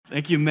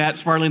Thank you, Matt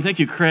Sparling. Thank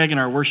you, Craig, and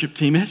our worship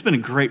team. It's been a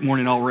great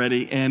morning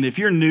already. And if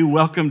you're new,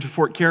 welcome to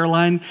Fort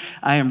Caroline.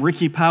 I am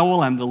Ricky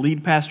Powell. I'm the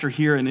lead pastor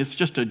here, and it's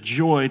just a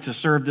joy to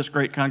serve this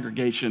great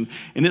congregation.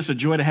 And it's a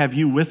joy to have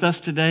you with us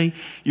today.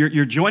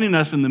 You're joining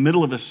us in the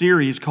middle of a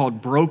series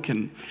called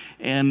Broken.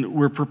 And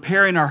we're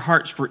preparing our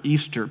hearts for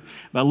Easter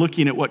by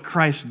looking at what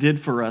Christ did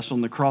for us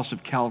on the cross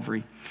of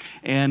Calvary.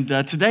 And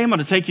today I'm going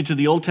to take you to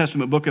the Old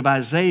Testament book of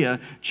Isaiah,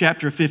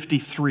 chapter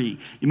 53.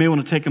 You may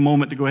want to take a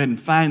moment to go ahead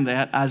and find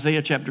that,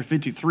 Isaiah chapter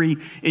 53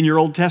 in your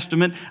Old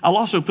Testament. I'll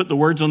also put the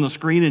words on the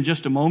screen in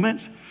just a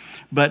moment.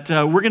 But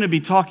we're going to be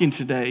talking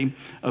today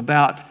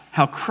about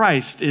how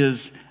Christ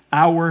is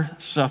our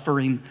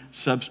suffering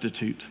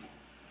substitute.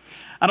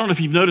 I don't know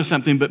if you've noticed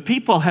something, but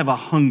people have a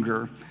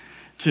hunger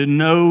to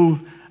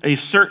know a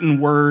certain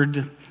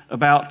word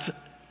about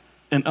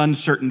an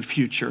uncertain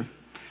future.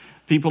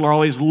 People are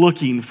always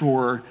looking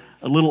for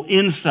a little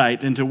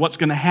insight into what's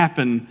going to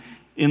happen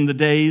in the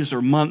days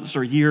or months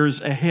or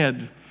years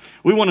ahead.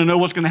 We want to know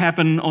what's going to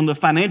happen on the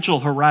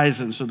financial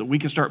horizon so that we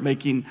can start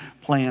making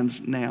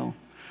plans now.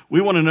 We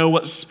want to know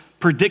what's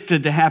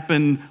predicted to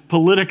happen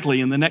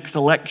politically in the next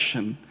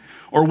election.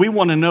 Or we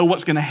want to know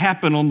what's going to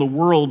happen on the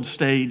world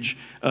stage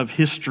of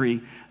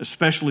history,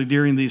 especially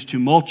during these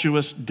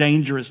tumultuous,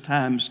 dangerous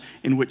times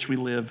in which we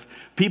live.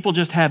 People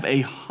just have a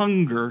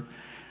hunger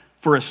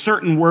for a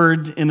certain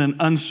word in an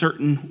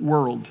uncertain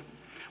world.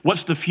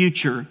 What's the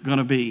future going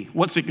to be?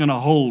 What's it going to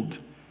hold?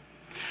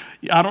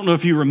 I don't know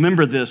if you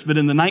remember this, but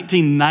in the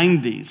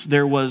 1990s,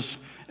 there was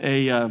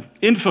a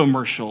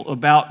infomercial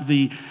about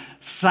the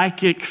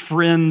Psychic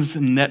Friends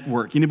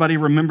Network. Anybody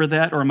remember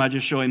that, or am I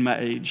just showing my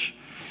age?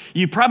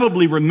 You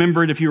probably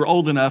remember it if you were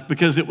old enough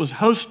because it was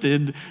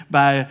hosted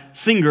by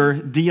singer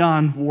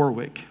Dionne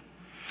Warwick.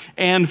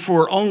 And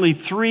for only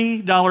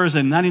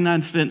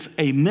 $3.99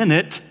 a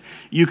minute,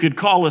 you could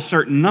call a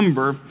certain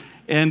number,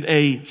 and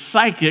a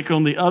psychic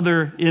on the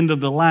other end of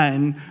the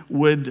line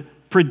would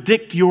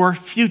predict your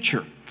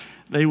future.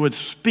 They would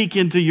speak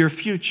into your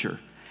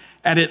future.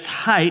 At its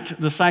height,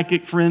 the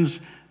Psychic Friends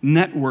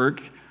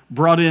Network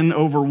brought in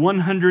over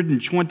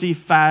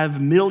 $125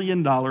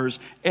 million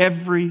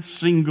every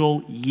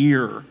single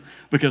year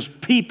because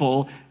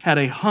people had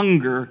a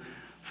hunger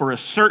for a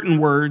certain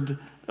word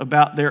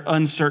about their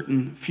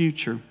uncertain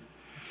future.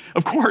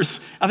 Of course,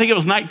 I think it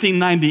was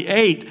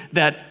 1998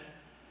 that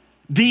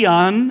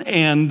Dionne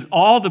and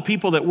all the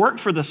people that worked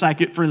for the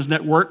Psychic Friends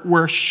Network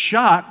were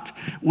shocked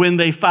when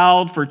they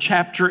filed for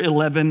Chapter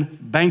 11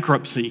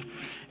 bankruptcy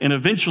and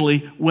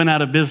eventually went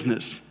out of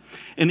business.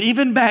 And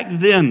even back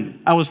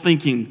then, I was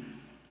thinking,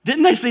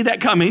 didn't they see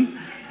that coming?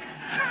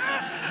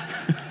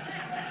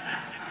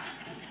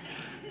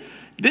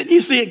 Didn't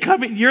you see it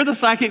coming? You're the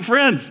Psychic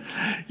Friends.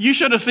 You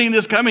should have seen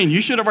this coming. You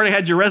should have already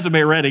had your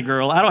resume ready,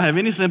 girl. I don't have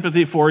any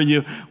sympathy for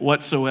you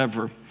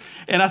whatsoever.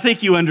 And I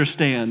think you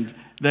understand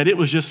that it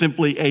was just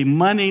simply a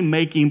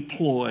money-making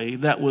ploy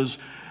that was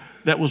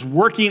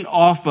working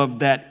off of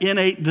that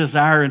innate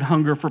desire and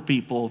hunger for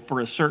people for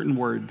a certain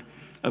word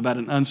about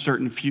an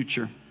uncertain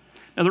future.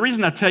 Now, the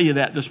reason I tell you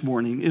that this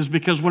morning is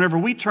because whenever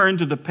we turn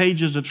to the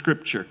pages of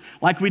Scripture,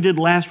 like we did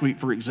last week,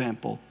 for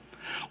example,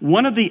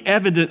 one of the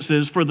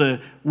evidences for the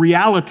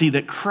reality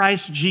that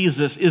Christ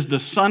Jesus is the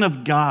Son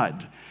of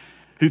God,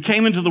 who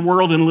came into the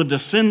world and lived a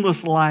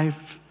sinless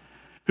life,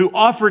 who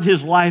offered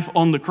his life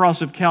on the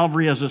cross of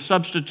Calvary as a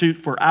substitute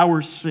for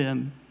our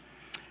sin,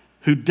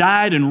 who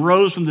died and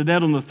rose from the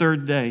dead on the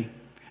third day,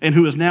 and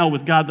who is now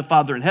with God the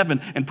Father in heaven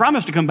and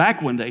promised to come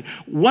back one day.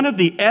 One of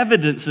the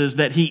evidences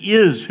that he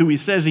is who he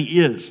says he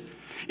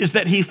is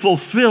that he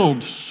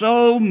fulfilled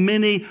so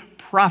many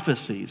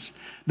prophecies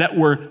that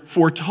were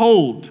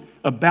foretold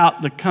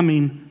about the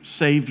coming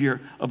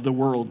Savior of the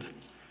world.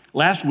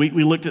 Last week,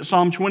 we looked at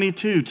Psalm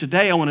 22.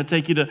 Today, I want to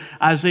take you to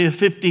Isaiah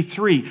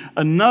 53,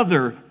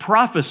 another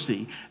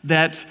prophecy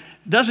that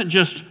doesn't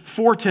just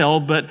foretell,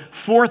 but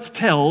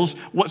forthtells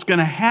what's going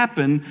to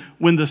happen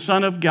when the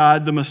Son of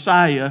God, the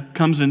Messiah,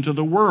 comes into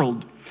the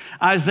world.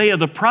 Isaiah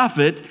the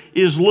prophet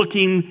is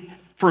looking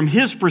from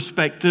his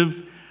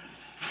perspective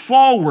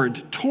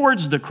forward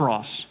towards the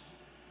cross.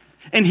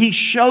 And he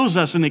shows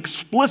us in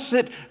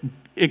explicit,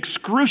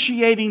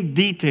 excruciating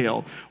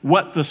detail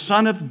what the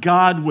Son of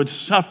God would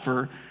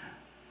suffer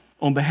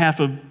on behalf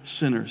of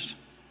sinners.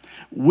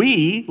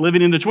 We,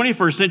 living in the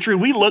 21st century,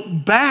 we look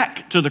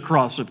back to the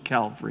cross of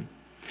Calvary.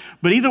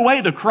 But either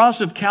way, the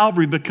cross of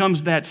Calvary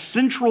becomes that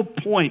central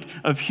point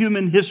of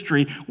human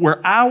history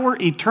where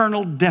our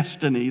eternal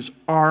destinies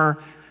are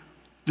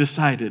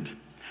decided.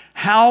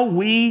 How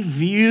we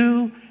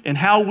view and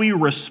how we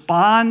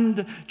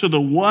respond to the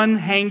one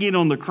hanging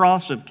on the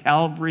cross of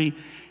Calvary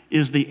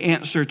is the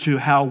answer to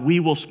how we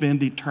will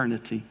spend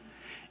eternity.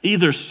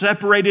 Either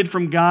separated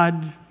from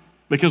God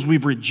because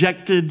we've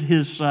rejected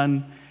his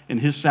Son and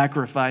his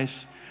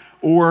sacrifice,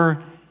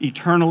 or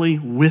eternally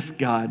with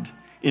God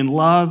in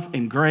love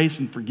and grace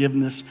and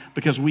forgiveness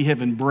because we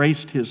have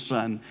embraced his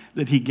Son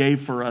that he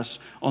gave for us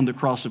on the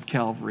cross of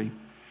Calvary.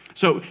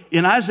 So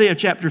in Isaiah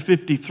chapter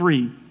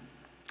 53,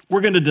 we're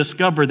going to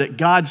discover that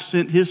God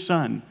sent his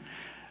Son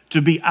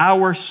to be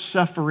our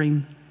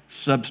suffering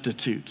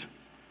substitute.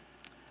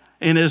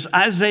 And as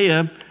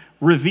Isaiah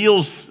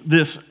reveals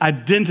this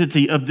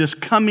identity of this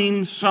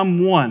coming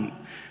someone,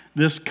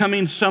 this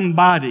coming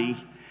somebody,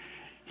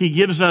 he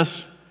gives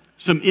us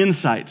some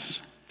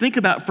insights. Think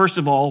about, first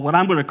of all, what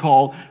I'm going to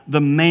call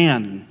the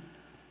man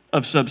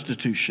of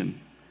substitution.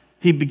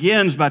 He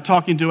begins by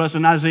talking to us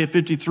in Isaiah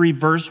 53,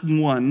 verse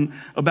 1,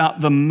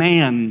 about the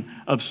man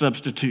of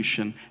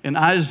substitution. And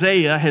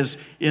Isaiah has,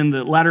 in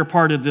the latter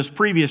part of this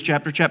previous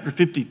chapter, chapter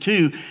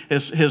 52,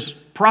 has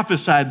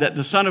prophesied that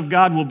the Son of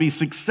God will be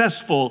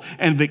successful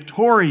and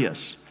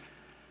victorious.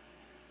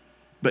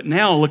 But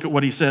now look at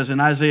what he says in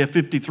Isaiah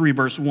 53,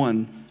 verse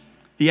 1.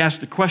 He asks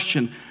the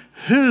question,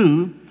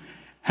 who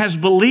has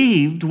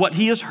believed what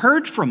he has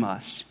heard from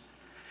us?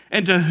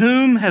 And to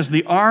whom has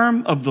the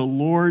arm of the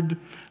Lord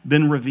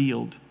been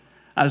revealed?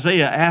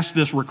 Isaiah asked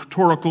this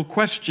rhetorical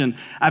question.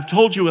 I've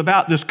told you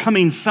about this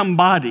coming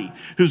somebody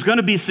who's going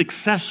to be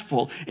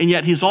successful, and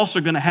yet he's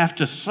also going to have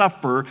to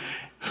suffer.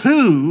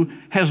 Who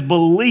has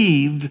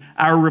believed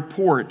our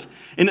report?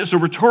 And it's a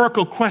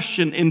rhetorical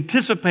question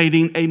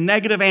anticipating a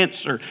negative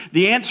answer.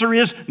 The answer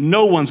is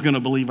no one's going to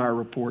believe our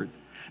report.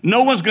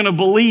 No one's going to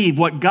believe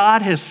what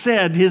God has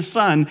said his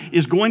Son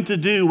is going to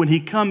do when he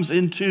comes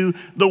into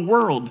the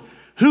world.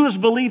 Who has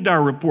believed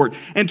our report?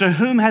 And to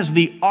whom has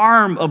the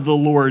arm of the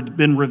Lord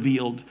been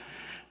revealed?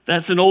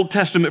 That's an Old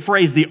Testament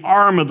phrase, the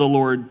arm of the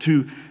Lord,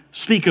 to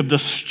speak of the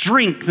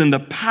strength and the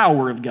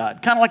power of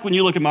God. Kind of like when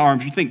you look at my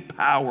arms, you think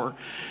power.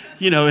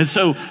 And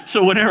so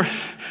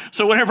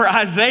whenever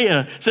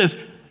Isaiah says,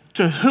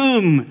 to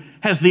whom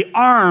has the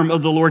arm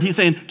of the Lord, he's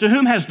saying, to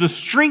whom has the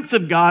strength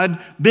of God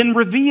been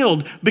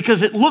revealed?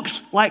 Because it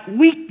looks like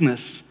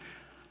weakness.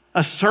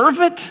 A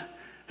servant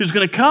who's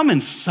going to come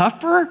and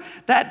suffer,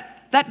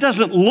 that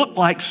doesn't look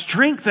like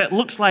strength, that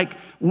looks like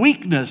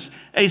weakness.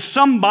 A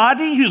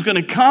somebody who's going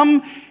to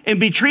come and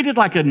be treated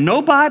like a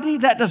nobody,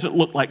 that doesn't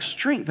look like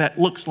strength, that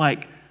looks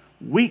like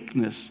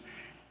weakness.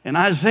 And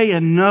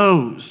Isaiah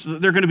knows that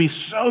there are going to be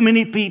so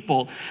many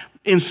people,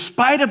 in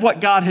spite of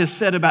what God has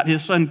said about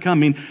his Son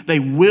coming, they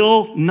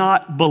will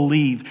not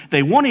believe.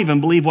 They won't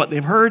even believe what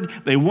they've heard.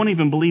 They won't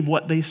even believe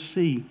what they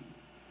see.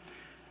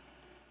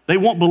 They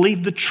won't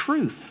believe the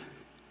truth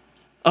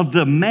of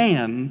the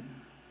man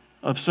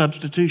of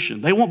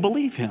substitution. They won't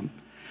believe him.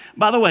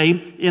 By the way,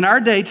 in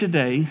our day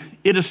today,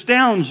 it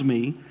astounds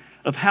me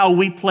of how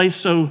we play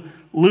so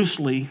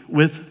loosely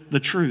with the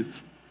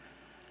truth.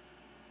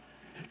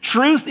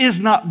 Truth is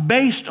not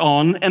based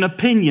on an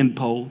opinion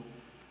poll.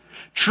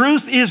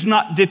 Truth is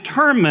not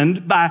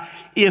determined by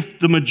if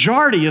the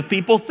majority of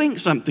people think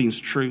something's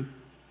true.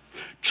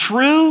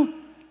 True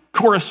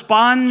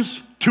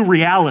corresponds to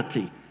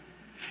reality.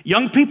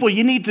 Young people,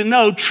 you need to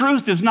know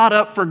truth is not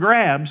up for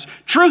grabs.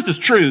 Truth is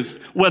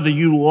truth, whether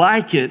you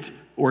like it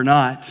or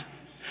not,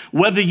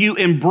 whether you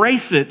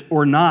embrace it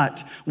or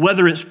not,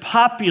 whether it's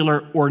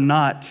popular or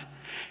not,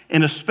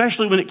 and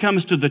especially when it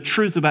comes to the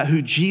truth about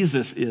who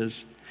Jesus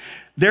is.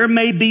 There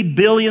may be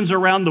billions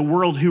around the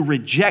world who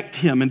reject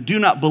him and do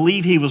not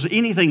believe he was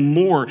anything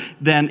more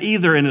than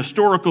either an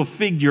historical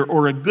figure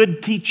or a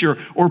good teacher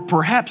or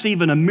perhaps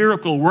even a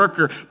miracle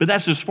worker, but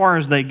that's as far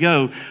as they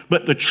go.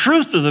 But the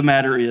truth of the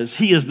matter is,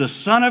 he is the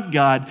Son of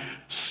God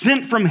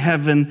sent from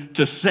heaven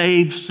to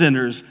save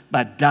sinners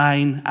by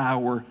dying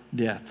our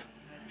death.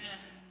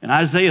 And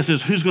Isaiah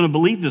says, who's going to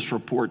believe this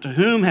report? To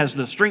whom has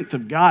the strength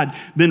of God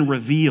been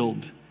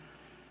revealed?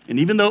 And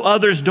even though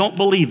others don't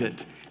believe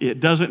it, it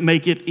doesn't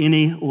make it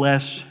any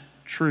less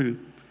true.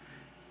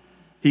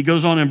 He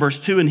goes on in verse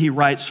 2 and he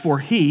writes, for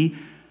he,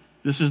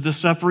 this is the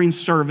suffering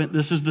servant,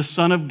 this is the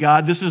Son of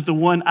God, this is the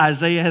one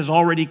Isaiah has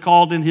already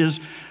called in his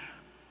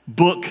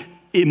book,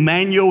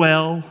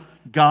 Emmanuel,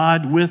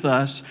 God with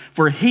us,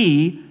 for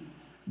he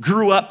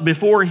grew up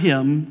before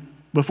him,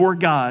 before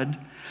God,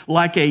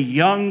 like a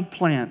young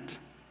plant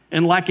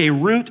and like a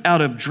root out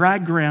of dry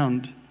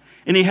ground.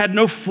 And he had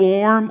no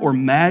form or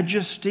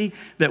majesty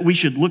that we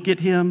should look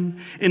at him,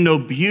 and no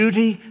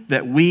beauty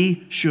that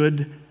we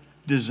should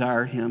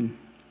desire him.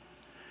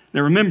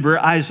 Now remember,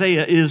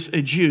 Isaiah is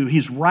a Jew.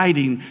 He's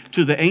writing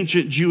to the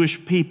ancient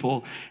Jewish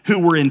people who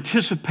were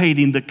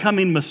anticipating the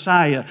coming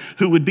Messiah,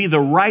 who would be the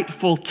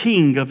rightful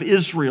king of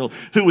Israel,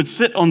 who would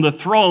sit on the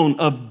throne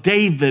of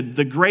David,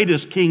 the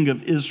greatest king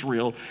of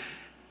Israel.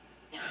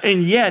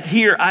 And yet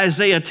here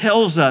Isaiah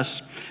tells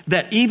us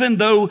that even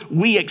though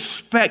we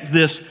expect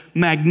this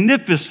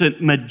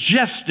magnificent,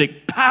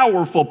 majestic,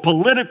 powerful,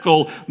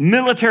 political,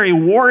 military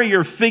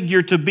warrior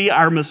figure to be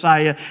our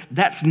Messiah,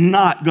 that's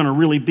not going to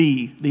really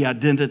be the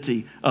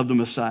identity of the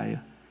Messiah.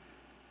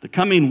 The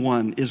coming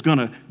one is going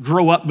to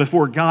grow up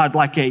before God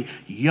like a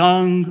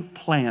young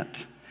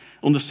plant.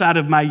 On the side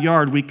of my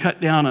yard, we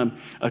cut down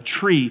a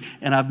tree,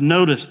 and I've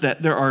noticed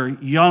that there are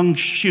young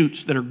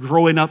shoots that are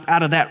growing up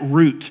out of that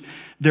root.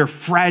 They're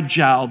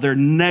fragile, they're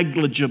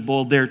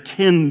negligible, they're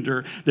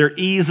tender, they're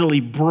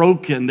easily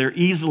broken, they're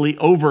easily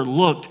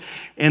overlooked.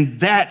 And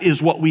that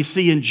is what we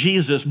see in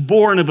Jesus,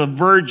 born of a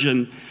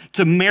virgin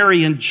to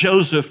Mary and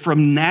Joseph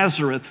from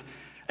Nazareth,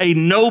 a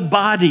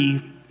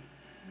nobody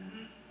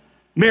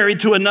married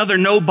to another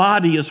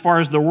nobody as far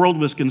as the world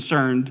was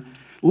concerned,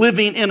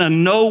 living in a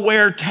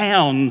nowhere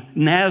town,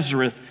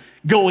 Nazareth,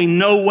 going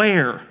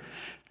nowhere.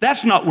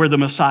 That's not where the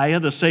Messiah,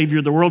 the Savior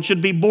of the world,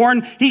 should be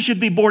born. He should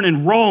be born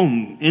in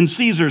Rome, in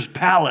Caesar's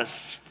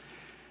palace.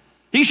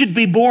 He should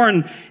be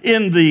born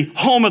in the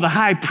home of the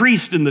high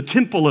priest in the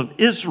temple of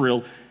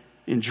Israel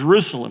in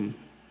Jerusalem.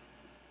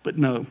 But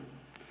no,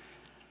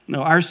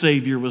 our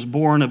Savior was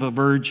born of a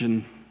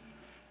virgin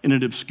in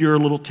an obscure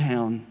little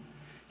town.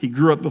 He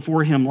grew up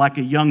before him like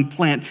a young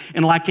plant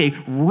and like a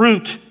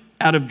root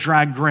out of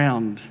dry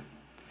ground.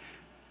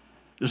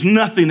 There's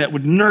nothing that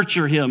would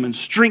nurture him and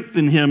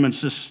strengthen him and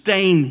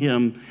sustain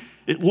him.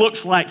 It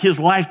looks like his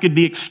life could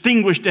be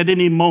extinguished at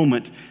any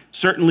moment.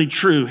 Certainly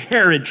true.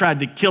 Herod tried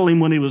to kill him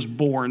when he was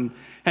born,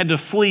 had to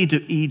flee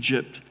to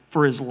Egypt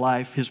for his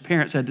life. His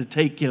parents had to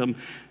take him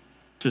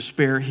to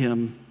spare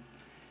him.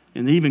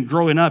 And even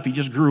growing up, he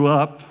just grew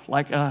up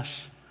like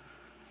us,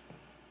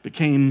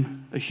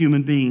 became a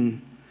human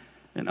being.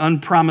 An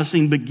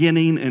unpromising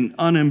beginning, an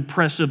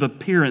unimpressive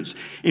appearance.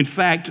 In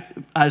fact,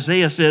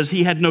 Isaiah says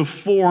he had no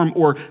form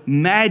or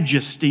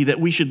majesty that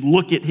we should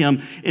look at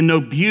him, and no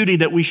beauty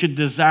that we should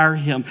desire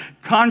him.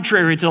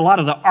 Contrary to a lot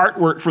of the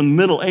artwork from the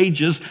Middle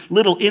Ages,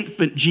 little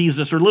infant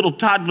Jesus or little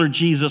toddler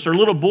Jesus or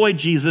little boy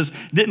Jesus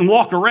didn't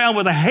walk around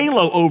with a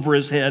halo over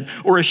his head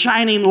or a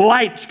shining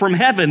light from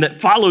heaven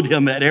that followed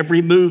him at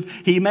every move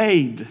he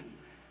made.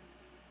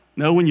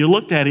 No, when you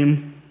looked at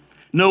him,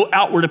 no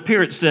outward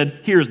appearance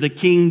said, here is the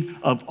King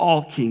of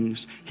all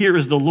kings. Here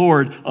is the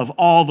Lord of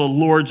all the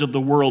lords of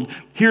the world.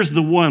 Here's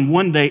the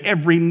one day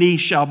every knee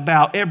shall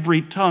bow,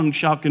 every tongue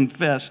shall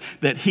confess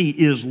that he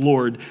is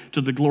Lord,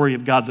 to the glory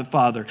of God the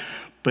Father.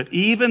 But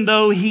even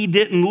though he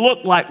didn't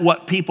look like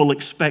what people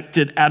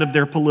expected out of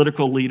their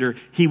political leader,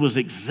 he was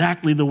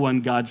exactly the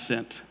one God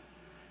sent.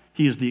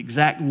 He is the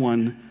exact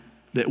one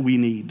that we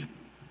need.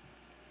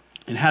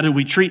 And how do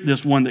we treat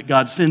this one that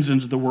God sends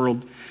into the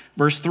world?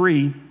 Verse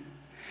 3,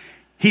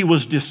 he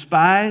was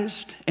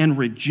despised and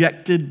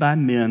rejected by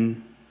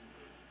men.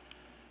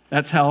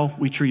 That's how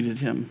we treated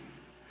him.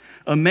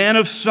 A man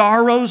of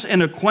sorrows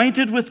and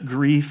acquainted with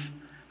grief,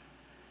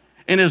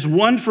 and as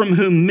one from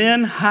whom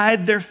men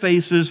hide their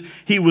faces,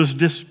 he was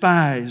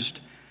despised,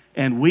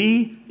 and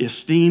we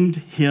esteemed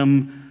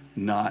him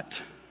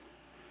not.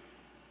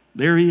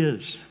 There he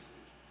is,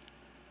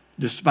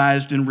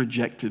 despised and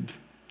rejected.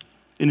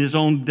 In his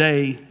own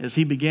day, as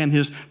he began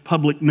his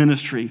public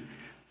ministry,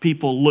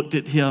 people looked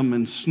at him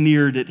and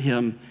sneered at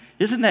him.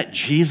 Isn't that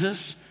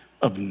Jesus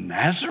of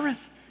Nazareth?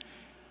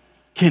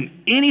 Can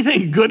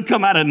anything good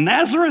come out of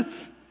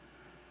Nazareth?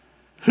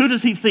 Who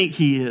does he think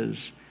he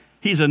is?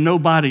 He's a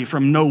nobody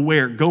from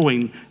nowhere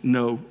going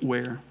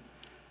nowhere.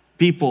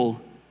 People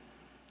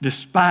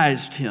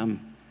despised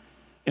him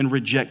and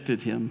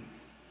rejected him.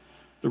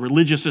 The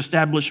religious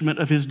establishment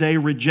of his day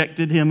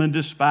rejected him and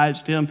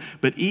despised him.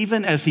 But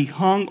even as he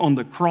hung on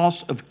the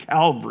cross of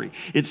Calvary,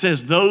 it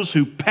says those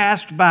who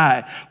passed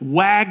by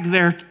wagged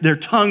their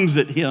tongues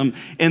at him,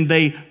 and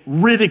they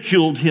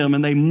ridiculed him,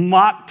 and they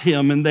mocked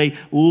him, and they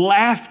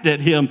laughed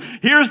at him.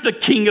 Here's the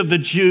King of the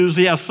Jews.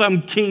 Yeah,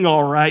 some king,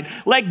 all right.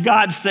 Let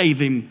God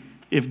save him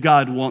if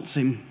God wants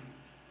him.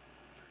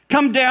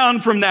 Come down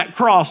from that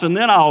cross, and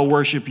then I'll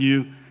worship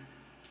you,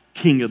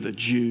 King of the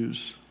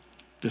Jews.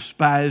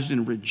 Despised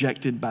and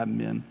rejected by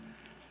men.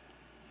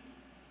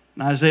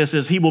 And Isaiah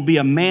says he will be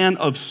a man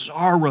of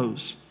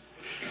sorrows.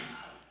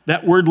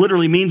 That word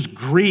literally means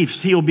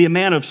griefs. He will be a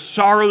man of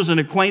sorrows and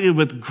acquainted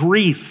with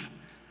grief.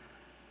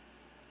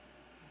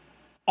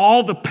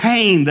 All the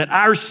pain that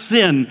our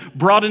sin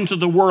brought into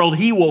the world,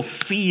 he will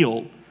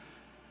feel.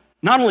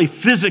 Not only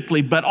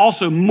physically, but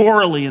also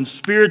morally and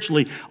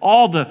spiritually.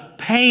 All the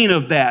pain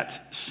of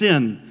that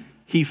sin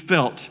he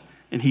felt,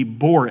 and he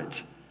bore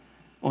it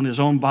on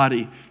his own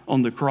body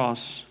on the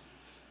cross.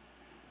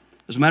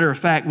 As a matter of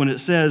fact, when it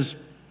says,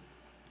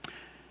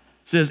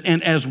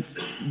 and as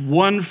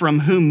one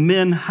from whom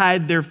men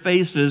hide their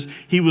faces,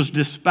 he was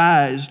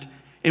despised,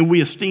 and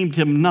we esteemed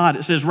him not.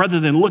 It says, rather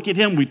than look at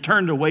him, we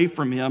turned away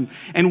from him,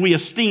 and we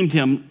esteemed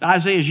him.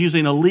 Isaiah is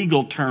using a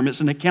legal term.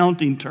 It's an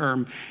accounting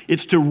term.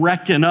 It's to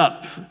reckon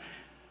up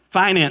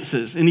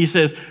finances. And he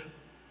says,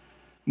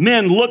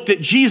 men looked at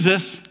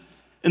Jesus,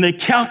 and they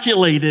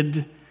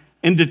calculated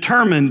and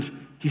determined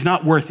he's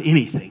not worth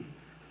anything.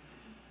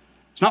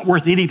 It's not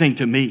worth anything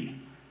to me.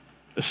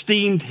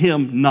 Esteemed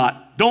him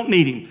not. Don't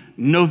need him.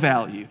 No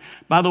value.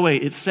 By the way,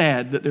 it's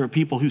sad that there are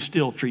people who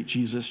still treat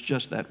Jesus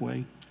just that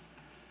way.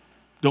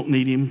 Don't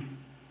need him.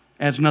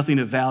 Adds nothing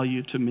of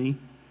value to me.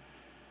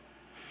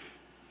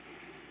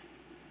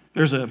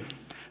 There's a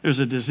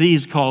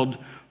disease called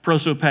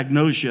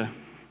prosopagnosia.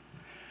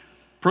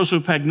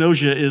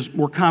 Prosopagnosia is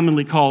more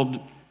commonly called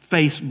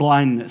face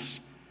blindness.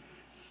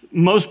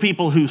 Most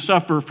people who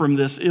suffer from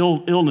this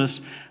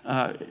illness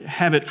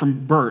have it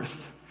from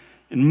birth,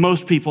 and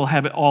most people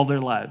have it all their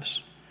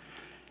lives.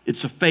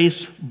 It's a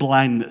face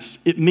blindness.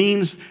 It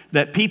means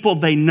that people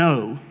they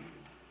know,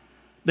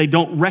 they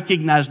don't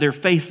recognize their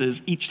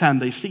faces each time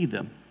they see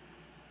them.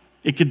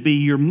 It could be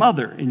your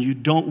mother, and you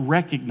don't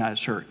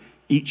recognize her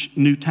each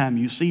new time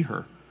you see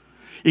her.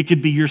 It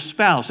could be your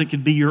spouse. It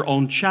could be your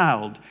own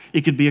child.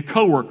 It could be a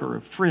coworker,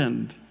 a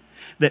friend.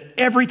 That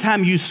every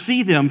time you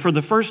see them for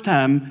the first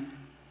time,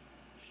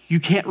 you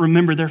can't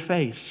remember their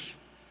face.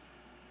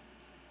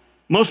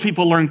 Most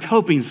people learn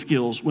coping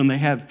skills when they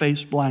have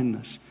face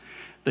blindness.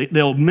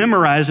 They'll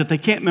memorize, if they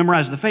can't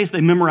memorize the face,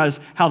 they memorize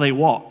how they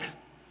walk.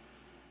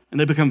 And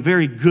they become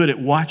very good at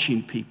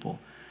watching people.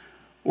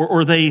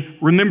 Or they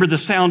remember the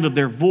sound of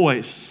their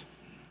voice,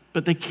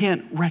 but they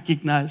can't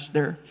recognize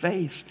their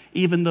face,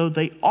 even though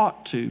they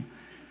ought to.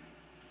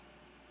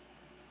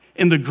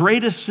 And the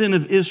greatest sin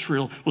of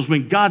Israel was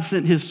when God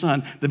sent his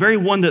son, the very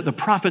one that the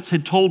prophets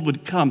had told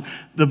would come.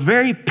 The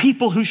very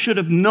people who should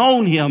have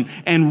known him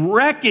and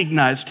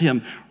recognized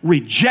him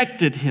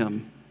rejected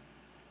him,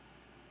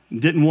 and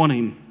didn't want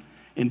him,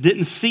 and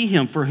didn't see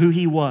him for who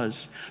he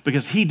was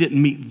because he didn't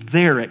meet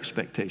their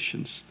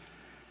expectations.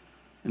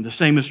 And the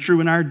same is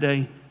true in our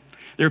day.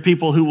 There are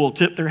people who will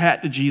tip their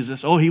hat to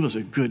Jesus. Oh, he was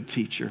a good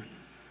teacher.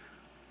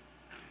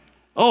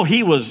 Oh,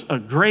 he was a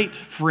great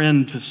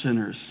friend to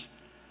sinners.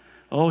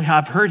 Oh,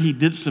 I've heard he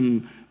did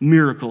some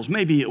miracles.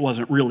 Maybe it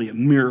wasn't really a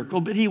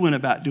miracle, but he went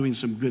about doing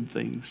some good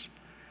things.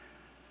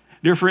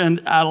 Dear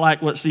friend, I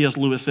like what C.S.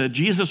 Lewis said.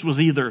 Jesus was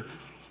either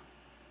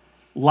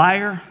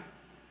liar,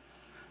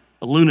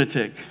 a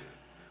lunatic,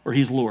 or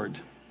he's Lord.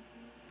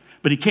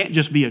 But he can't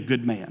just be a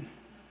good man.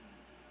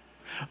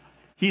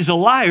 He's a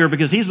liar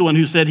because he's the one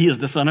who said he is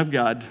the Son of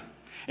God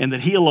and that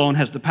he alone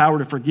has the power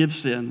to forgive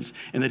sins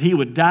and that he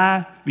would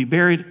die, be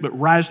buried, but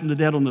rise from the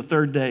dead on the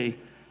third day,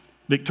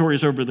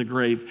 victorious over the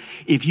grave.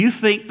 If you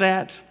think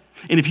that,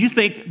 and if you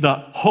think the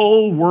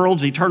whole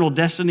world's eternal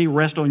destiny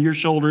rests on your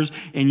shoulders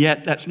and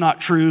yet that's not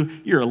true,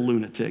 you're a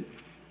lunatic.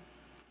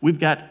 We've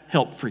got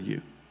help for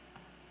you.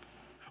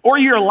 Or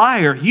you're a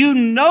liar. You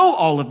know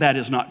all of that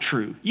is not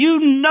true. You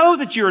know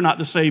that you're not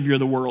the Savior of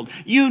the world.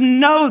 You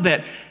know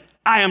that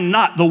I am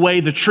not the way,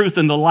 the truth,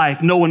 and the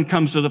life. No one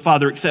comes to the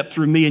Father except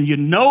through me. And you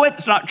know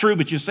it's not true,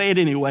 but you say it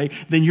anyway.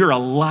 Then you're a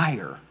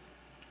liar.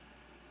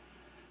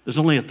 There's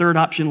only a third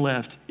option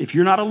left. If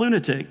you're not a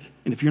lunatic,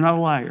 and if you're not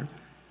a liar,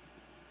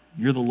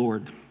 you're the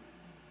Lord.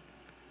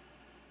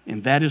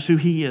 And that is who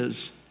he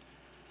is.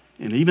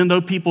 And even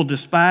though people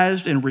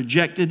despised and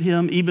rejected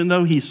him, even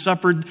though he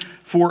suffered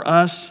for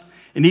us,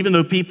 and even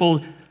though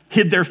people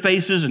hid their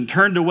faces and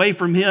turned away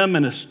from him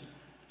and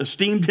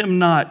esteemed him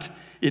not,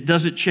 it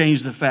doesn't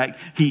change the fact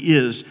he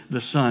is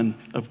the Son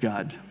of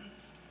God.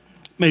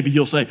 Maybe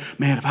you'll say,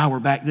 man, if I were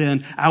back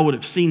then, I would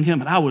have seen him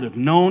and I would have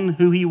known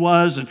who he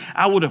was and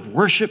I would have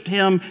worshiped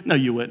him. No,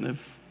 you wouldn't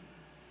have.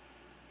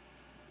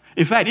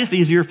 In fact, it's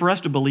easier for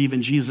us to believe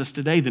in Jesus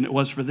today than it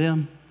was for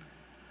them.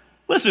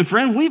 Listen,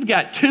 friend, we've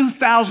got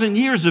 2,000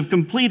 years of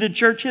completed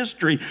church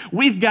history.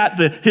 We've got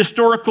the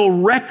historical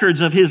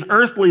records of his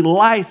earthly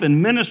life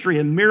and ministry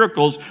and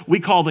miracles we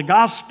call the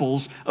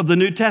Gospels of the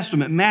New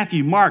Testament,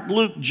 Matthew, Mark,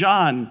 Luke,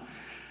 John.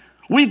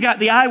 We've got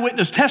the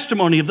eyewitness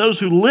testimony of those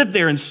who lived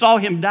there and saw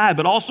him die,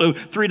 but also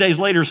 3 days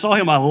later saw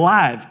him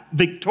alive,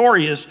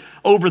 victorious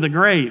over the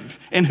grave,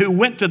 and who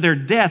went to their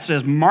deaths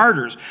as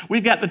martyrs.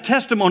 We've got the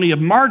testimony of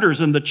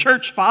martyrs and the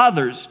church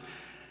fathers.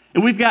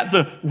 And we've got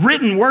the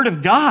written word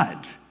of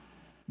God,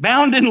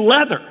 bound in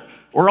leather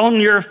or on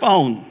your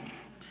phone,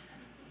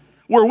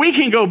 where we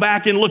can go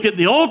back and look at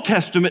the Old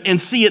Testament and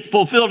see it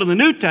fulfilled in the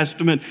New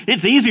Testament.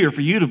 It's easier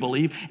for you to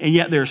believe, and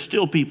yet there are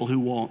still people who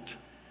won't.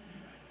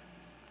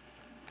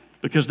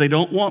 Because they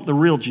don't want the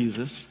real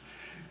Jesus.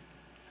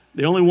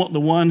 They only want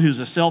the one who's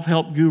a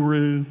self-help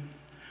guru,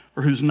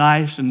 or who's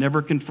nice and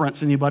never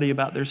confronts anybody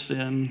about their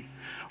sin,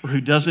 or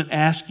who doesn't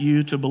ask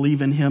you to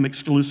believe in him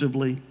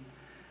exclusively.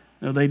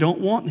 No, they don't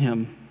want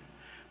him.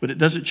 But it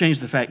doesn't change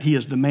the fact he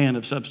is the man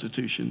of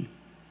substitution.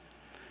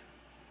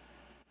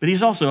 But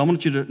he's also, I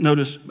want you to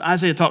notice,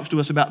 Isaiah talks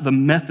to us about the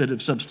method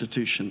of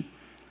substitution.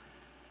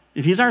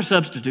 If he's our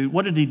substitute,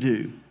 what did he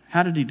do?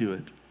 How did he do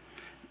it?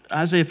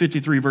 Isaiah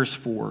 53, verse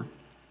 4,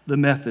 the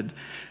method.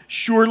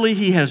 Surely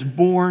he has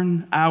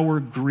borne our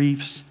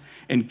griefs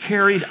and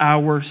carried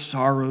our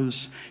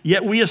sorrows,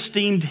 yet we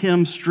esteemed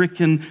him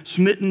stricken,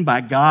 smitten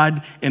by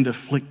God, and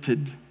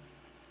afflicted.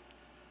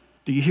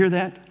 Do you hear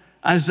that?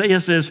 Isaiah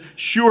says,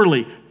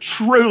 surely,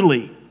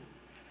 truly,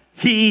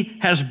 he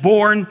has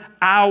borne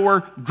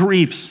our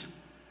griefs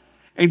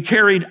and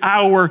carried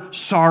our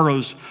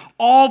sorrows.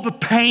 All the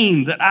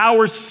pain that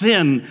our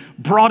sin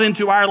brought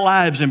into our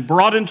lives and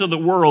brought into the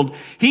world,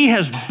 he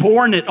has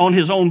borne it on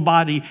his own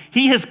body.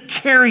 He has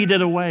carried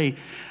it away.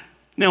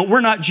 Now,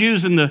 we're not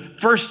Jews in the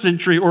first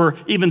century or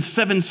even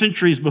 7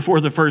 centuries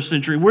before the first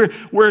century.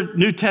 We're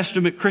New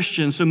Testament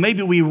Christians, so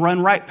maybe we run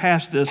right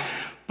past this.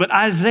 But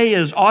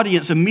Isaiah's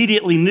audience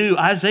immediately knew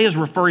Isaiah's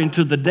referring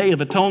to the Day of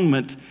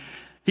Atonement.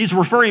 He's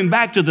referring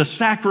back to the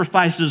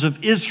sacrifices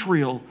of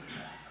Israel.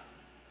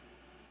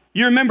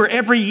 You remember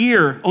every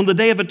year on the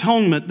Day of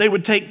Atonement, they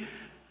would take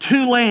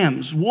 2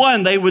 lambs.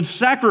 One they would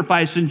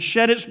sacrifice and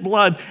shed its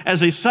blood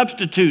as a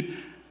substitute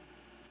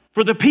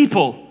for the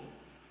people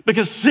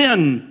because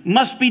sin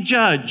must be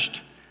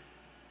judged.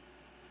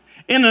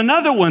 In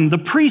another one, the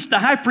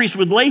high priest,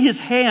 would lay his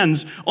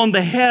hands on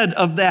the head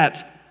of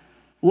that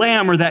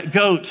lamb or that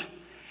goat,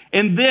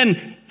 and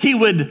then he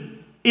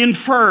would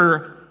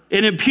infer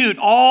and impute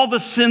all the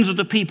sins of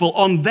the people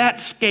on that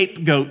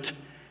scapegoat.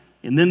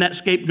 And then that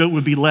scapegoat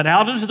would be led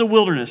out into the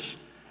wilderness,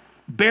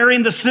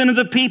 bearing the sin of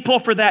the people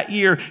for that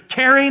year,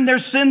 carrying their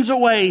sins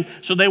away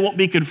so they won't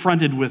be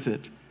confronted with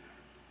it.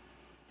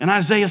 And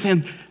Isaiah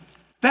saying,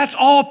 that's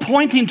all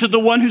pointing to the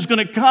one who's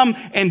going to come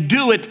and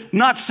do it,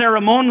 not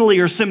ceremonially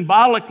or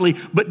symbolically,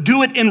 but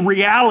do it in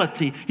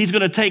reality. He's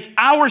going to take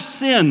our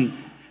sin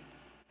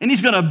and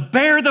he's going to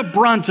bear the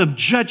brunt of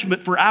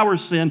judgment for our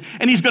sin,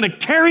 and he's going to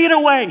carry it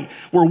away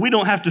where we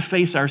don't have to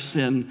face our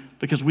sin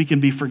because we can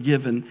be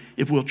forgiven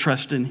if we'll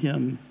trust in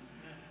him.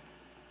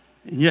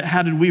 And yet,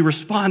 how did we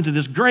respond to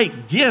this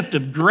great gift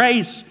of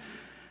grace? It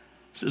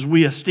says,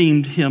 we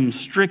esteemed him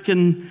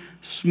stricken,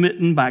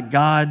 smitten by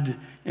God,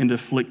 and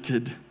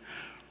afflicted.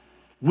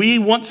 We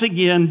once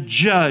again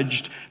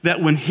judged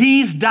that when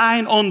he's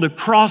dying on the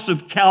cross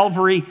of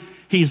Calvary,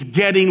 he's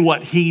getting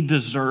what he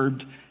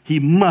deserved. He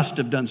must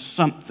have done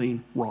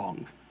something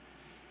wrong.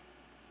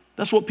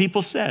 That's what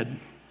people said.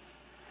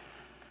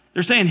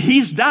 They're saying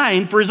he's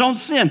dying for his own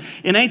sin.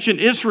 In ancient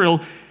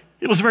Israel,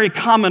 it was a very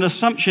common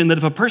assumption that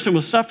if a person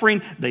was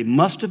suffering, they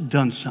must have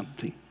done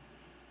something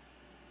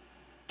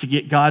to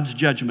get God's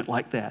judgment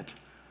like that.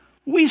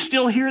 We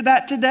still hear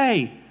that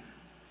today.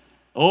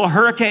 Oh, a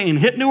hurricane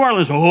hit New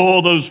Orleans.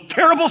 Oh, those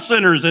terrible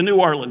sinners in New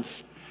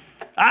Orleans.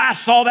 I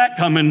saw that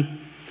coming.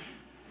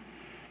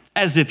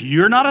 As if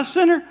you're not a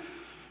sinner.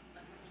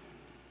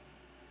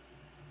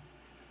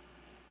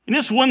 And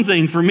it's one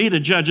thing for me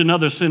to judge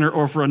another sinner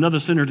or for another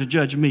sinner to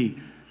judge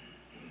me.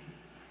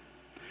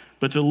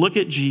 But to look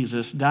at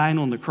Jesus dying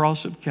on the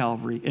cross of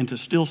Calvary and to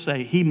still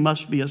say he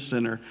must be a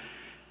sinner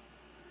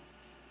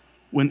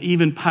when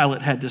even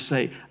Pilate had to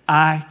say,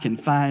 I can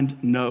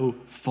find no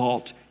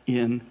fault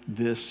in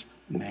this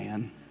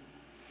man.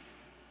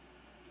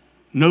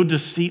 No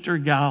deceit or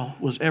guile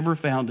was ever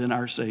found in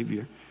our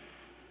Savior.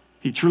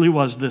 He truly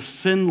was the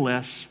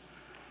sinless,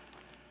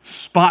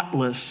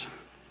 spotless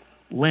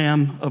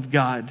Lamb of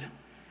God.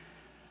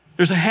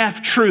 There's a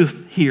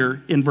half-truth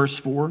here in verse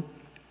 4.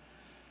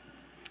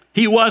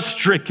 He was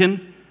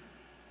stricken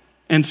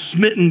and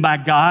smitten by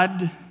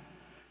God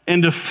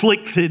and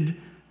afflicted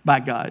by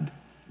God.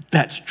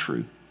 That's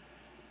true.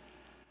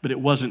 But it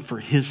wasn't for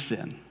his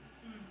sin.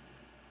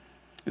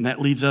 And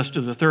that leads us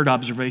to the third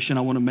observation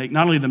I want to make,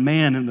 not only the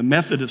man and the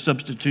method of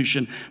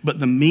substitution, but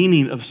the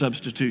meaning of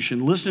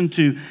substitution. Listen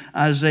to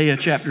Isaiah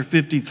chapter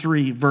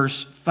 53,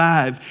 verse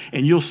 5,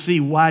 and you'll see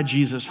why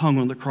Jesus hung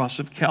on the cross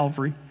of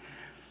Calvary.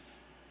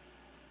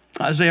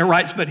 Isaiah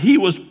writes, but he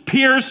was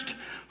pierced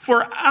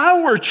for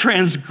our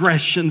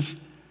transgressions.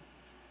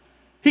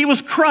 He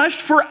was crushed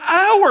for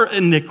our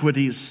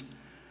iniquities.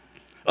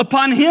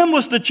 Upon him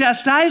was the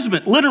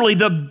chastisement, literally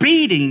the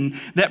beating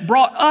that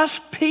brought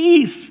us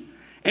peace.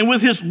 And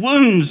with his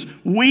wounds,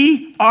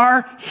 we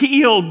are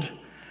healed.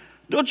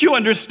 Don't you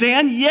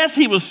understand? Yes,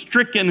 he was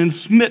stricken and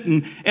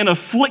smitten and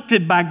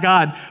afflicted by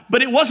God,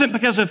 but it wasn't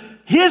because of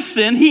his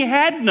sin. He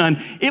had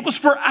none. It was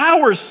for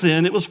our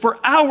sin. It was for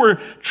our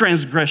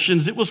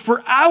transgressions. It was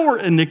for our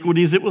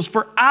iniquities. It was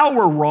for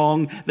our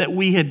wrong that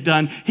we had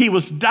done. He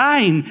was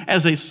dying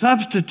as a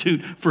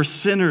substitute for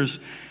sinners.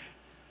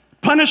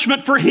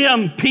 Punishment for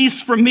him,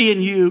 peace for me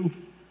and you.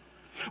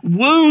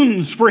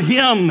 Wounds for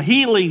him,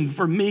 healing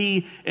for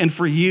me and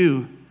for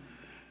you.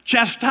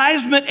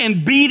 Chastisement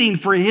and beating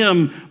for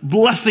him,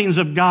 blessings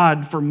of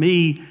God for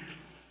me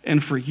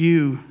and for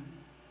you.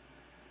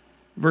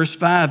 Verse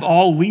 5,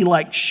 all we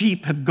like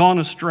sheep have gone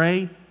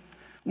astray.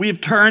 We have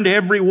turned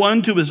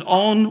everyone to his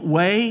own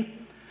way,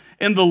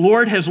 and the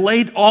Lord has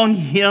laid on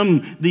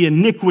him the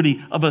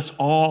iniquity of us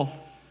all.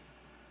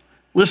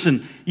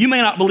 Listen, you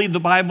may not believe the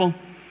Bible,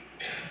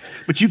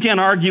 but you can't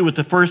argue with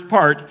the first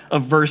part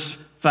of verse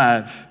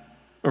 5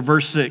 or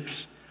verse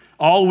 6.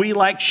 All we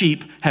like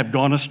sheep have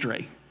gone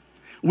astray.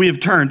 We have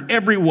turned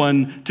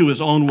everyone to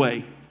his own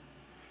way.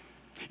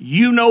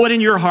 You know it in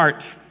your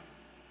heart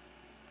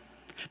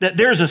that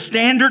there's a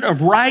standard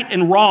of right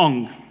and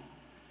wrong,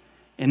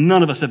 and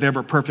none of us have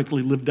ever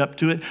perfectly lived up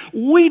to it.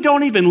 We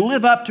don't even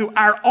live up to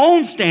our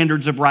own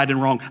standards of right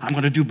and wrong. I'm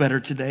going to do better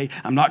today.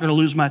 I'm not going to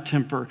lose my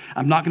temper.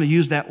 I'm not going to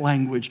use that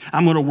language.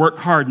 I'm going to work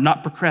hard,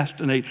 not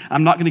procrastinate.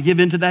 I'm not going to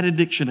give in to that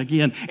addiction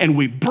again. And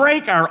we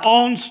break our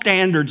own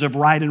standards of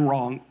right and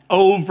wrong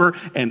over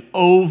and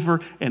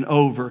over and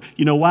over.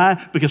 You know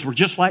why? Because we're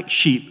just like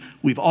sheep.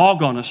 We've all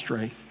gone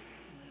astray.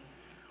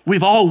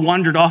 We've all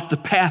wandered off the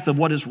path of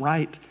what is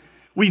right.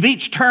 We've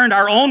each turned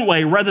our own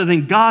way rather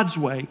than God's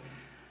way.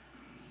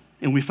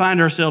 And we find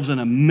ourselves in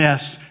a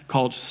mess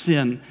called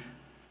sin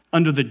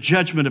under the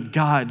judgment of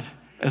God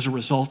as a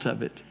result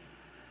of it.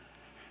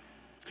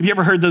 Have you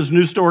ever heard those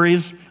news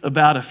stories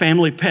about a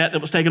family pet that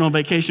was taken on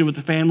vacation with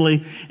the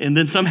family, and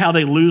then somehow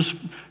they lose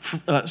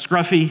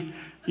Scruffy,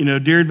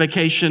 during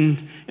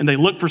vacation, and they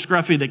look for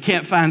Scruffy, they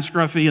can't find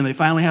Scruffy, and they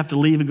finally have to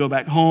leave and go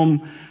back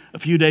home a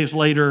few days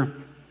later,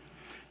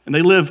 and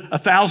they live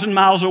 1,000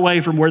 miles away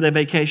from where they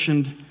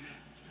vacationed.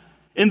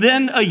 And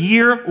then a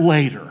year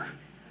later,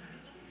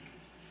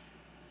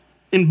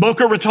 in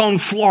Boca Raton,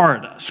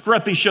 Florida,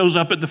 Scruffy shows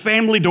up at the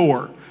family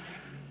door.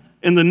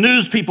 And the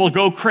news people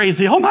go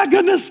crazy. Oh my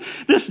goodness,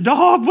 this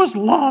dog was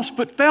lost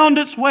but found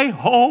its way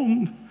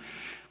home.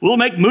 We'll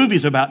make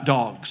movies about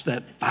dogs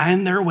that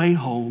find their way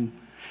home.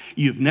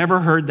 You've never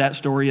heard that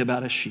story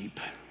about a sheep.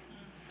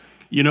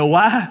 You know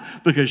why?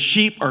 Because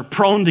sheep are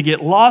prone to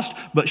get lost,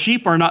 but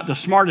sheep are not the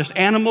smartest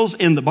animals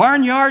in the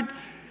barnyard.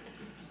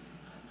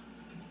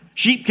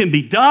 Sheep can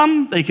be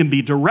dumb, they can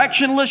be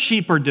directionless,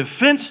 sheep are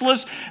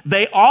defenseless,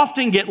 they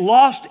often get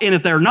lost, and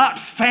if they're not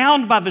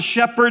found by the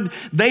shepherd,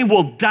 they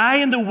will die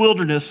in the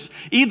wilderness,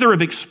 either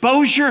of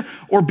exposure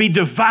or be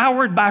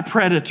devoured by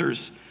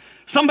predators.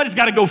 Somebody's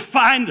got to go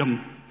find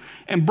them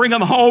and bring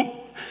them home.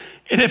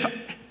 And if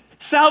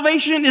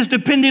salvation is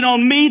depending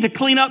on me to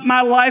clean up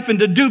my life and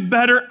to do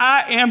better,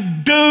 I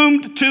am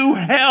doomed to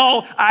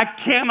hell. I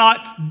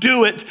cannot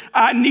do it.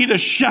 I need a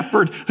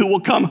shepherd who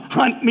will come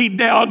hunt me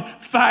down,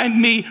 find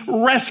me,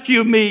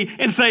 rescue me,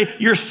 and say,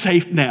 you're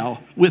safe now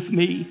with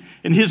me.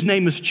 And his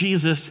name is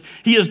Jesus.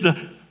 He is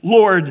the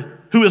Lord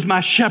who is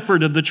my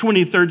shepherd of the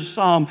 23rd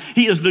Psalm.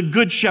 He is the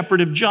good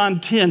shepherd of John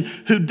 10,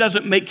 who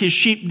doesn't make his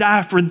sheep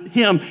die for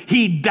him.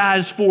 He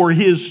dies for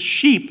his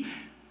sheep.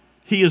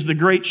 He is the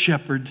great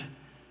shepherd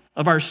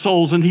of our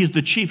souls, and he's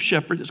the chief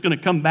shepherd that's going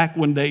to come back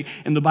one day.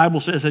 And the Bible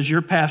says, as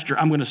your pastor,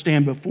 I'm going to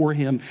stand before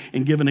him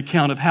and give an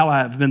account of how I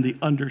have been the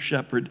under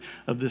shepherd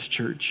of this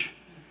church.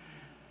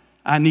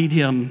 I need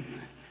him,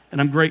 and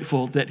I'm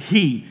grateful that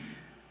he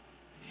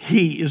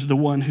is the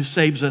one who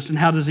saves us. And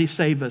how does he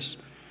save us?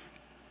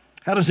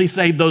 How does he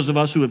save those of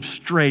us who have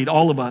strayed,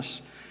 all of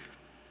us?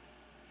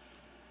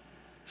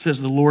 It says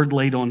the Lord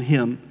laid on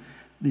him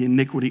the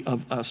iniquity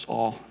of us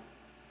all.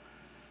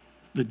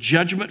 The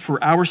judgment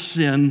for our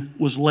sin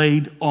was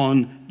laid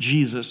on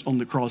Jesus on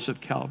the cross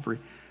of Calvary,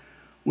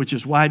 which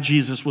is why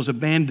Jesus was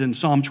abandoned.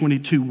 Psalm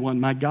 22:1,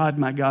 my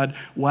God,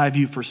 why have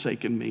you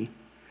forsaken me?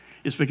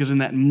 It's because in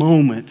that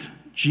moment,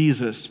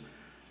 Jesus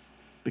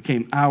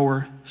became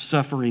our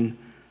suffering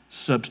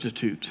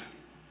substitute.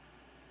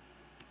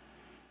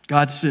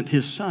 God sent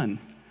his son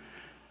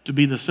to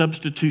be the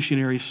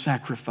substitutionary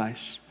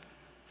sacrifice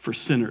for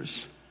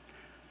sinners,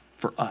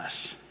 for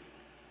us.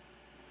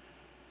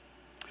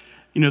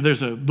 You know,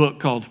 there's a book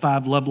called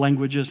 5 Love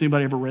Languages.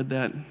 Anybody ever read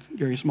that?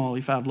 Gary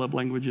Smalley, 5 Love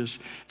Languages.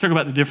 Talk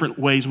about the different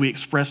ways we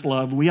express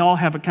love. We all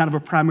have a kind of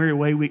a primary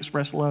way we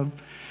express love.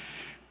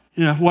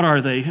 You know, what are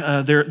they?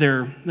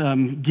 They're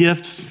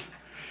gifts.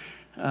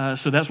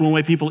 So that's one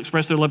way people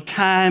express their love.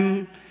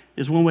 Time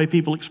is one way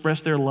people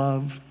express their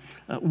love.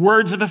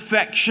 Words of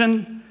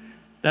affection,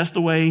 that's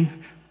the way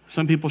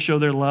some people show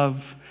their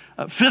love.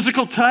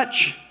 Physical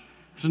touch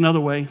is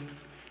another way.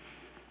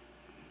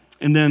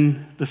 And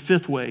then the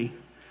 5th way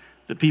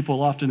that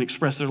people often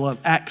express their love,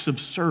 acts of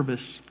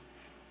service.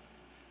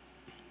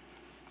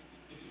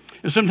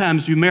 And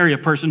sometimes you marry a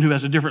person who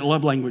has a different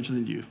love language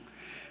than you,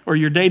 or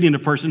you're dating a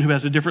person who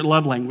has a different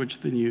love language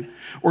than you,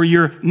 or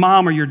your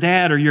mom or your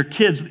dad or your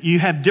kids, you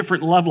have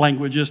different love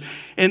languages,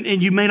 and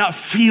you may not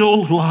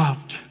feel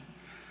loved.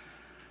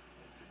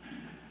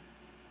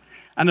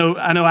 I know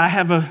I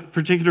have a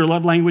particular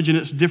love language, and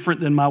it's different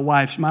than my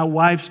wife's. My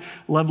wife's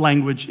love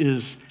language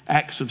is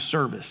acts of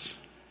service.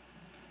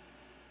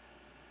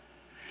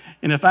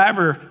 And if I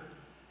ever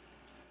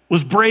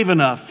was brave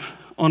enough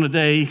on a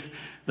day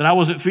that I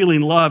wasn't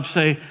feeling loved,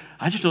 say,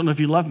 I just don't know if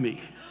you love me.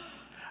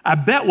 I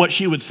bet what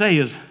she would say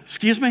is,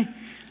 excuse me?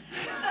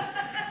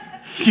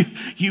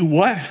 You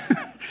what?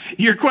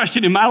 You're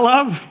questioning my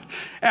love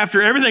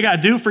after everything I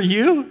do for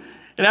you,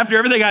 and after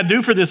everything I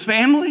do for this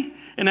family,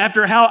 and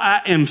after how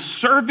I am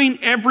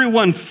serving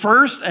everyone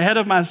first ahead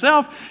of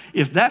myself?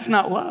 If that's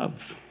not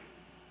love,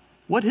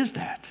 what is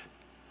that?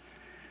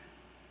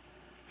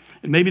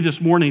 And maybe this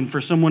morning, for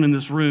someone in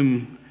this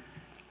room,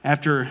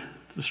 after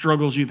the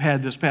struggles you've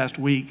had this past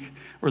week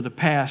or the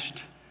past,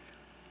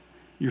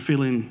 you're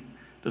feeling,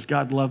 does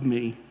God love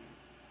me?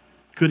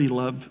 Could he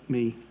love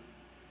me?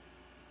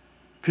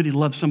 Could he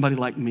love somebody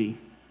like me?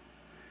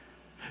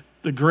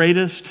 The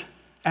greatest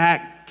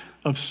act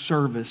of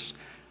service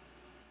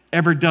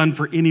ever done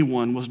for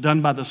anyone was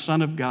done by the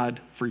Son of God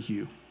for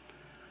you.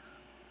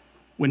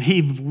 When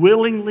he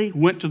willingly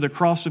went to the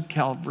cross of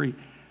Calvary,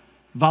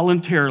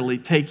 voluntarily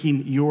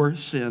taking your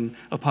sin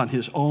upon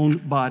his own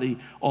body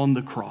on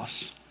the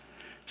cross,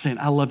 saying,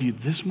 I love you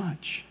this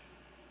much.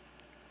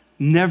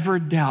 Never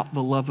doubt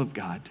the love of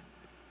God.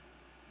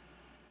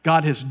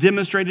 God has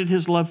demonstrated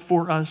his love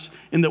for us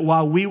in that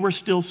while we were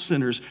still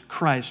sinners,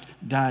 Christ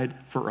died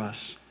for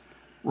us.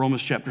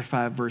 Romans chapter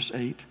 5, verse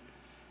 8.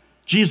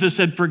 Jesus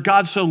said, for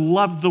God so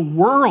loved the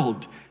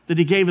world that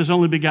he gave his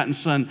only begotten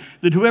Son,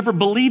 that whoever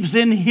believes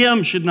in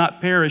him should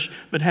not perish,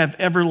 but have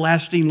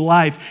everlasting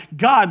life.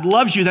 God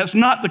loves you. That's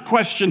not the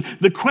question.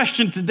 The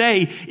question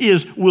today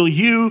is, will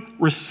you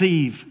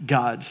receive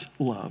God's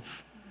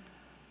love?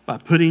 By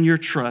putting your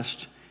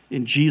trust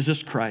in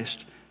Jesus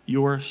Christ,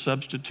 your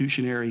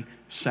substitutionary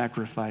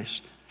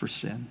sacrifice for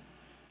sin.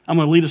 I'm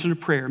going to lead us in a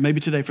prayer. Maybe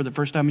today, for the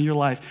first time in your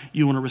life,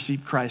 you want to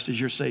receive Christ as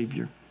your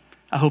Savior.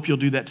 I hope you'll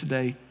do that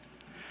today.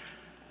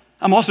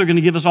 I'm also going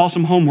to give us all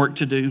some homework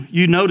to do.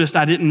 You noticed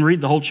I didn't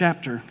read the whole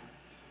chapter.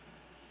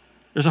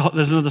 There's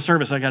another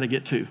service I got to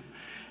get to,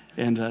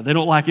 and they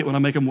don't like it when I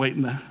make them wait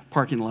in the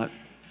parking lot.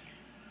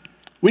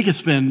 We could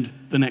spend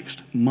the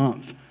next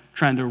month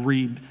trying to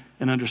read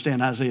and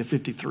understand Isaiah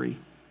 53.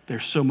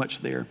 There's so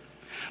much there.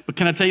 But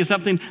can I tell you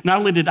something? Not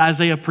only did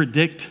Isaiah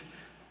predict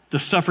the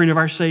suffering of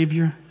our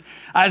Savior,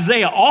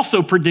 Isaiah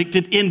also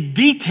predicted in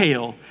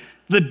detail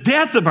the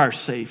death of our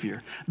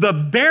Savior, the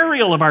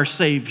burial of our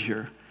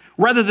Savior.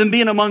 Rather than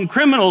being among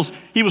criminals,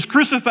 he was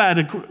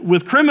crucified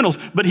with criminals,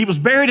 but he was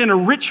buried in a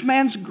rich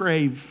man's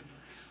grave,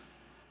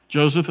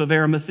 Joseph of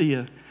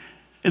Arimathea.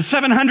 And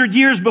 700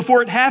 years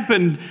before it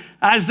happened,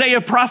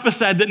 Isaiah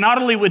prophesied that not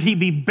only would he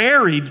be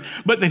buried,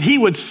 but that he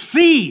would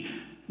see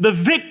the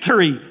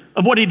victory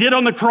of what he did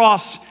on the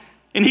cross,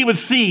 and he would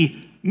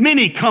see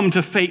many come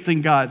to faith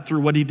in God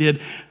through what he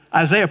did.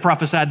 Isaiah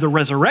prophesied the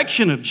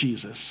resurrection of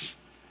Jesus.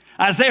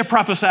 Isaiah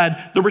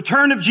prophesied the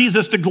return of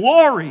Jesus to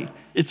glory.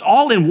 It's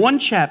all in one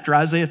chapter,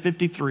 Isaiah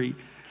 53.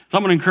 So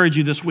I'm going to encourage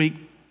you this week,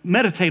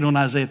 meditate on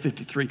Isaiah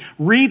 53.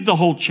 Read the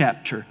whole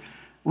chapter.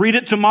 Read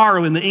it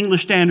tomorrow in the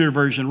English Standard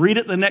Version. Read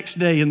it the next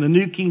day in the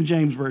New King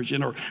James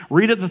Version, or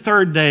read it the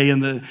third day in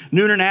the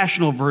New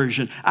International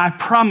Version. I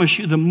promise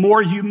you, the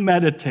more you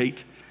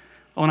meditate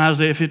on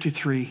Isaiah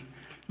 53,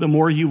 the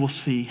more you will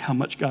see how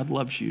much God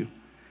loves you,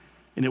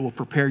 and it will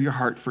prepare your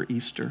heart for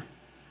Easter.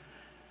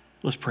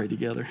 Let's pray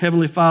together.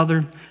 Heavenly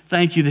Father,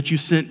 thank you that you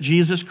sent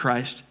Jesus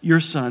Christ, your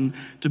Son,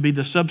 to be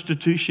the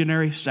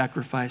substitutionary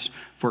sacrifice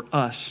for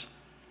us.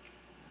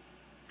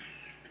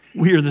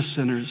 We are the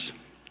sinners.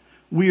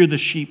 We are the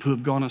sheep who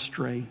have gone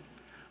astray.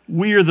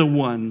 We are the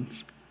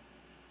ones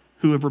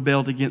who have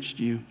rebelled against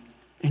you.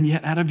 And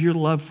yet, out of your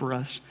love for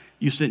us,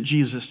 you sent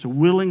Jesus to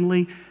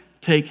willingly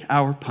take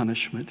our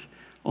punishment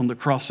on the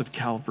cross of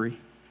Calvary.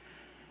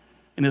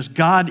 And as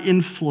God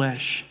in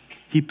flesh,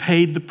 he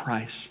paid the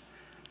price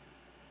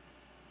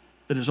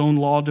that his own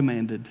law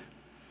demanded.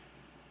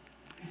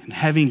 And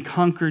having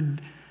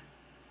conquered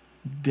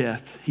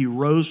death, he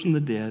rose from the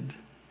dead,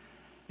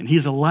 and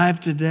he's alive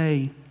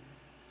today.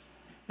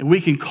 And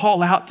we can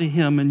call out to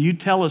him, and you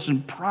tell us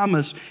and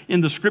promise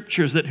in the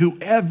scriptures that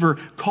whoever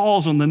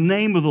calls on the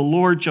name of the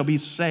Lord shall be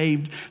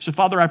saved. So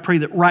Father, I pray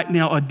that right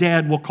now a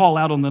dad will call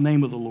out on the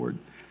name of the Lord.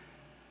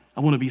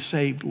 I want to be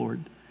saved,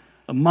 Lord.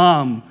 A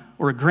mom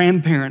or a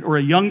grandparent or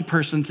a young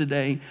person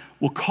today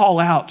will call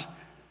out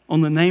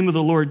on the name of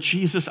the Lord.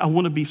 Jesus, I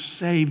want to be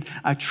saved.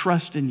 I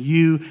trust in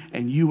you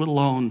and you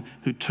alone,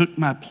 who took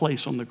my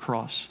place on the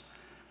cross,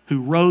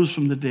 who rose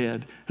from the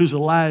dead, who's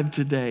alive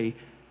today.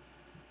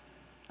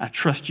 I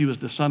trust you as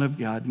the Son of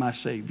God, my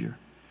Savior.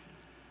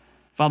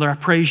 Father, I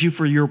praise you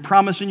for your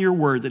promise in your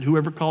word that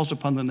whoever calls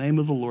upon the name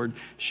of the Lord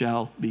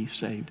shall be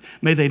saved.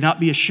 May they not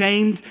be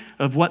ashamed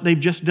of what they've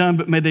just done,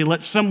 but may they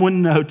let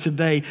someone know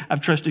today,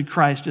 I've trusted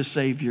Christ as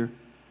Savior.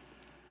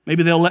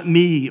 Maybe they'll let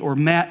me or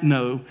Matt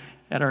know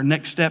at our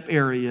Next Step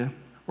area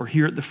or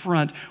here at the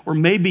front, or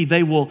maybe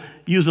they will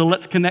use a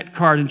Let's Connect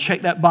card and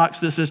check that box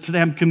that says,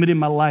 today I'm committing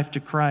my life to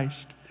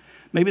Christ.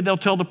 Maybe they'll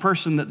tell the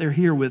person that they're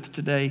here with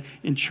today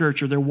in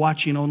church, or they're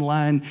watching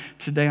online,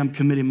 today I'm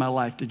committing my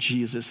life to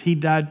Jesus. He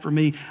died for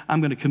me. I'm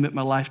going to commit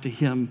my life to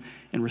him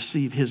and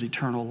receive his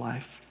eternal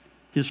life,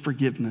 his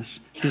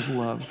forgiveness, his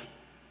love.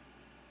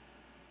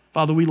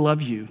 Father, we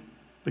love you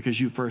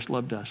because you first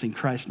loved us. In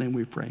Christ's name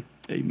we pray.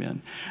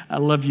 Amen. I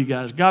love you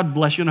guys. God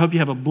bless you, and I hope you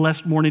have a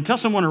blessed morning. Tell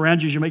someone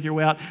around you as you make your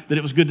way out that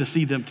it was good to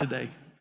see them today.